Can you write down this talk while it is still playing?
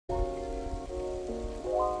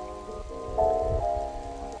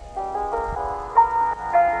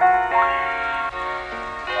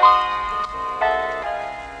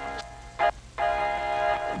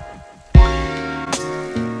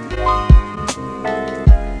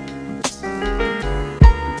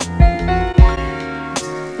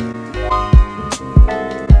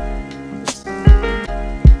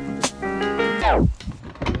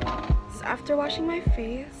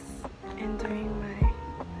face and doing my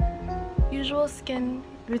usual skin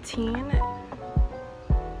routine.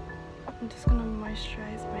 I'm just gonna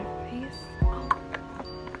moisturize my face.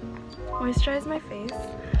 Moisturize my face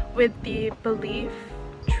with the Belif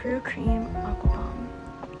True Cream Aqua Balm.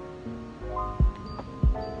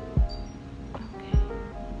 Okay.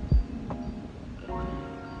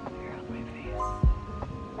 Here on my face.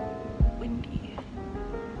 Windy.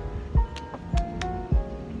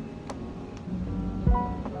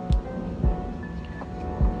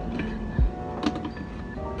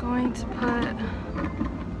 Going to put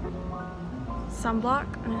sunblock.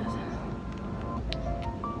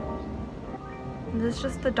 This is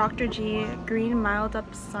just the Dr.G Green Mild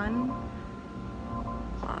Up Sun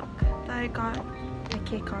block that I got my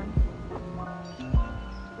cake on.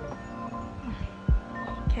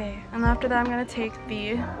 Okay, and after that I'm gonna take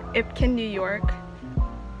the IPKN New York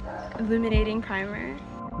Illuminating Primer.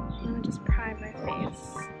 I'm gonna just prime my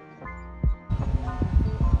face.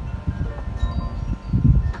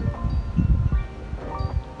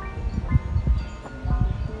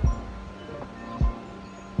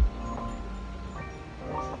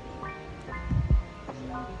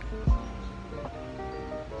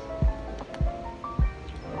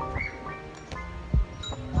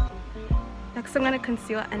 Next I'm going to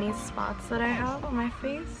conceal any spots that I have on my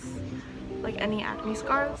face, like any acne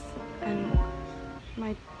scars and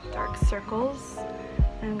my dark circles.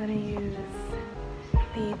 And I'm going to use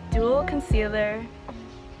the Dual Concealer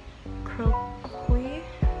CROQUIS,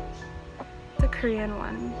 the Korean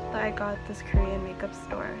one that I got at this Korean makeup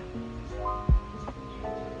store.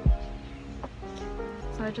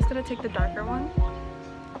 So I'm just going to take the darker one.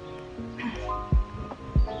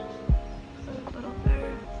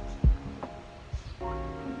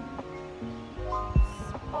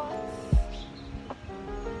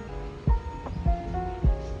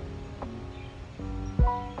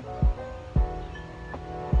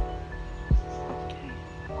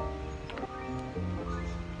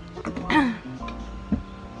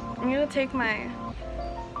 I'm gonna take my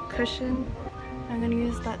cushion. I'm gonna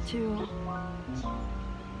use that to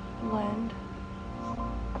blend.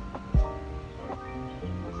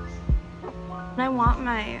 When I want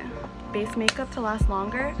my base makeup to last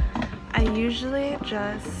longer, I usually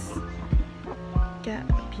just get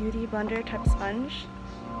a beauty blender type sponge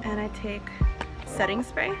and I take setting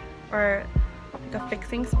spray or like a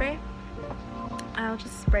fixing spray. I'll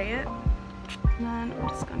just spray it and then I'm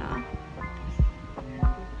just gonna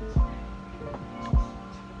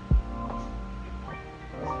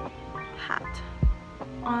pat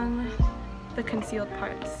on the concealed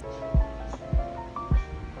parts.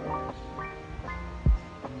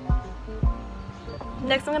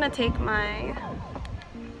 Next I'm gonna take my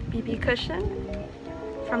BB cushion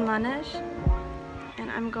from LANEIGE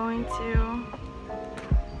and I'm going to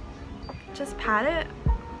just pat it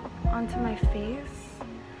onto my face.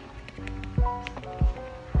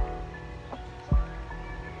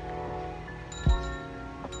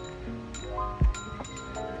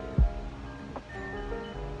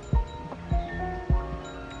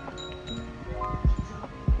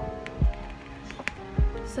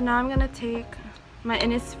 So now I'm gonna take my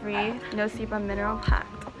innisfree No-Sebum Mineral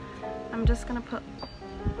Pact. I'm just gonna put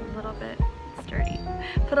a little bit sturdy.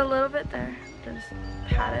 Put a little bit there. Just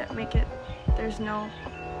pat it, make it there's no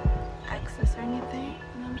excess or anything.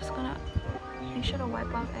 And I'm just gonna make sure to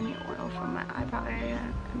wipe off any oil from my eyebrow area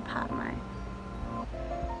and pat my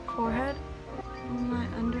forehead, my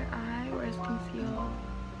under eye where it's concealed.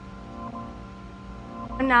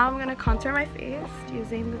 And now I'm gonna contour my face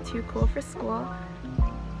using the Too Cool for School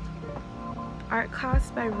Art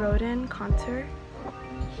Class by Rodin contour.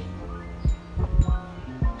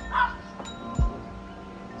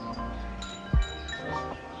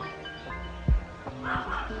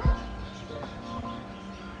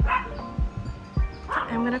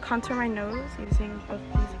 I'm gonna contour my nose using both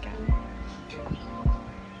of these again.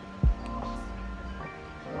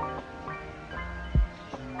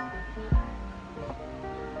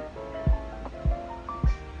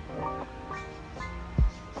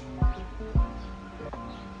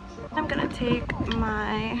 I'm gonna take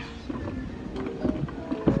my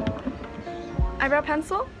eyebrow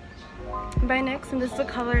pencil by NYX, and this is the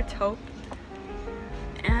color Taupe,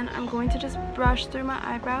 and I'm going to just brush through my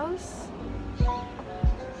eyebrows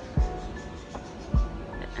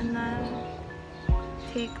and then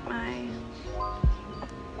take my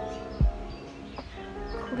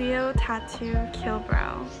CLIO Tattoo Kill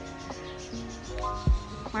Brow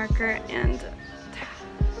marker and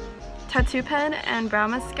tattoo pen and brow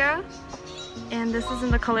mascara, and this is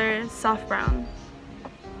in the color Soft Brown.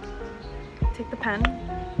 Take the pen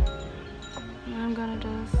and I'm I'm gonna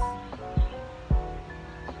just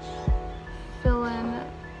fill in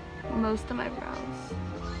most of my brows.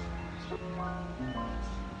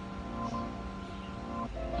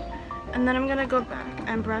 And then I'm gonna go back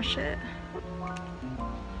and brush it.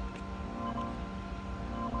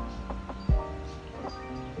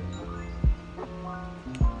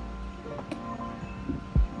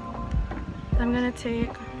 I'm gonna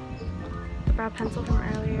take the brow pencil from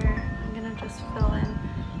earlier. I'm gonna just fill in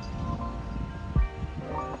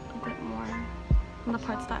a bit more on the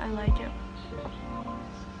parts that I like it.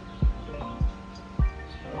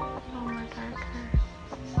 A little more darker.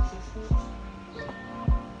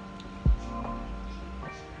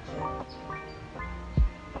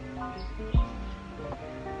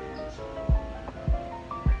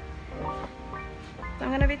 So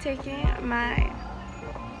I'm gonna be taking my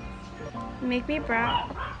Make Me Brow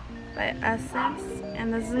by Essence,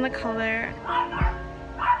 and this is in the color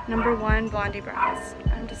number 1 Blondy Brows.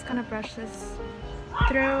 I'm just gonna brush this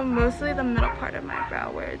through mostly the middle part of my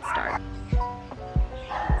brow where it's dark.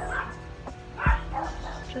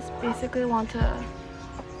 Just basically want to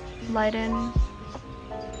lighten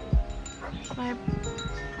my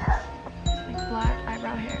black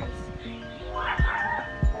eyebrow hairs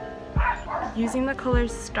using the color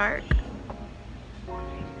Stark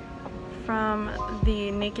from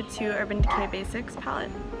the Naked 2 Urban Decay Basics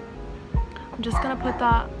palette. I'm just gonna put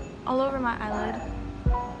that all over my eyelid.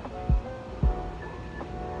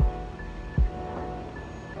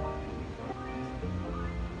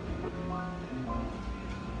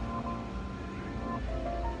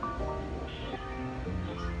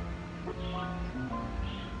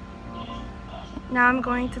 Now I'm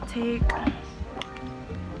going to take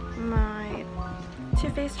my Too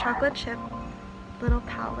Faced Chocolate Chip little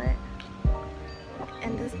palette,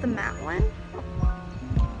 and this is the matte one,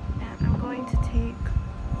 and I'm going to take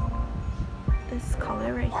this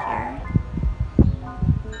color right here,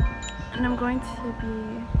 and I'm going to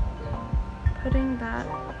be putting that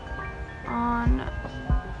on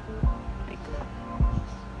like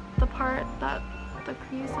the part that the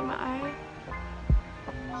crease of my eye.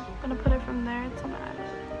 I'm gonna put it from there to my eyelid.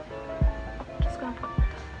 Just gonna put that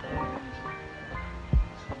there.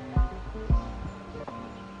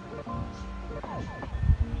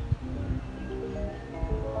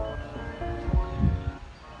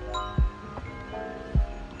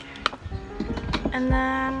 And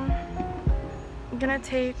then I'm gonna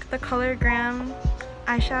take the COLORGRAM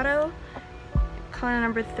eyeshadow, color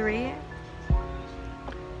number 3.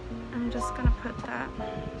 I'm just gonna put that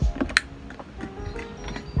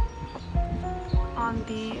on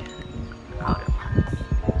the outer parts.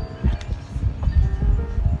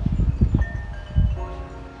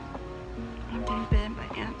 I'm getting bitten by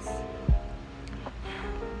ants.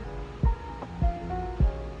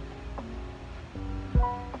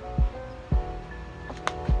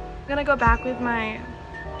 I'm gonna go back with my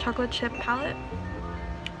chocolate chip palette.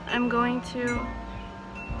 I'm going to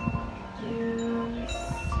use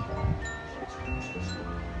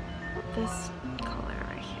this color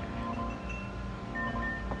right here.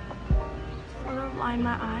 Sort of line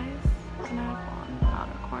my eyes and I go on the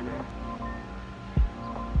outer corner.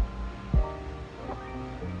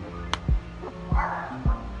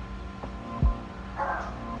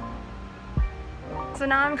 So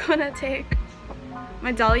now I'm gonna take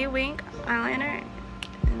my Dolly Wink eyeliner,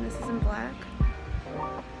 and this is in black.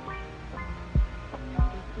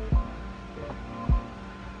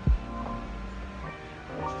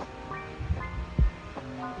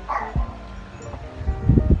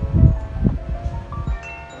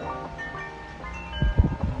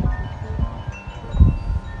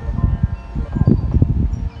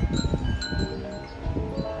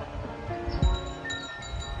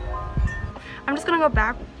 I'm just gonna go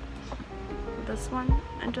back with this one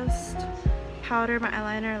and just powder my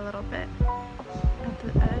eyeliner a little bit at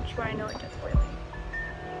the edge where I know it gets oily.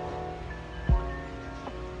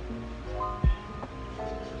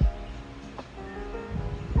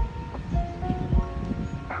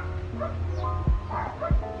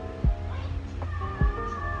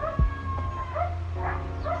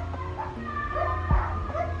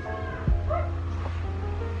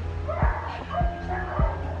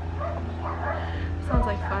 Sounds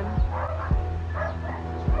like fun.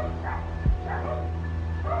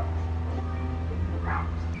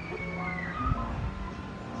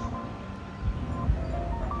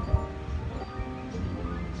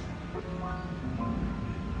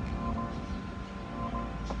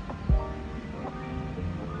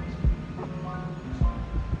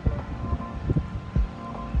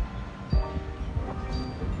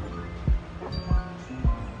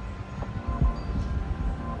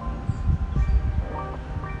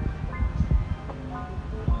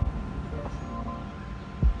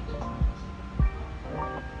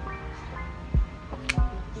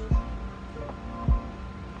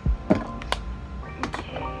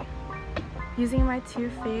 Using my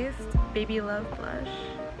Too Faced Baby Love blush,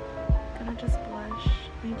 I'm gonna just blush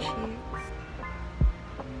my cheeks.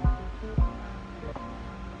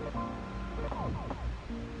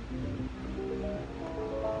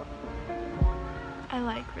 I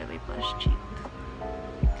like really blush cheeked.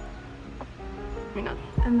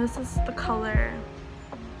 And this is the color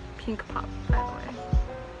Pink Pop, by the way.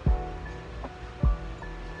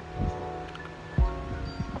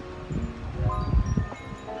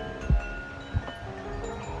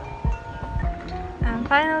 And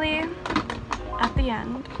finally, at the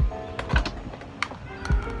end,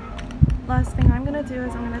 last thing I'm gonna do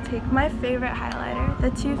is I'm gonna take my favorite highlighter,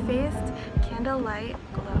 the Too Faced Candlelight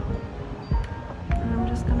Glow. And I'm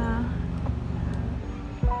just gonna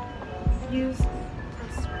use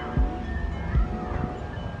this one.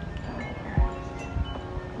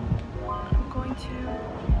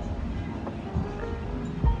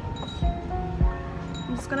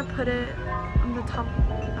 I'm just gonna put it on the top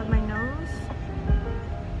of my nose.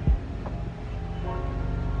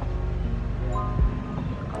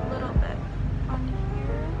 A little bit on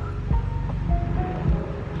here.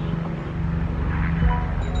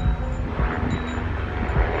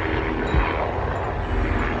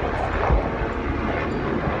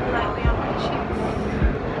 Lightly on my cheeks.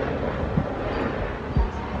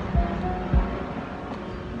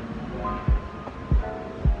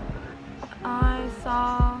 I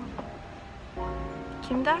saw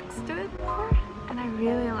Kim Dax do it before, and I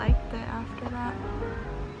really liked it after that.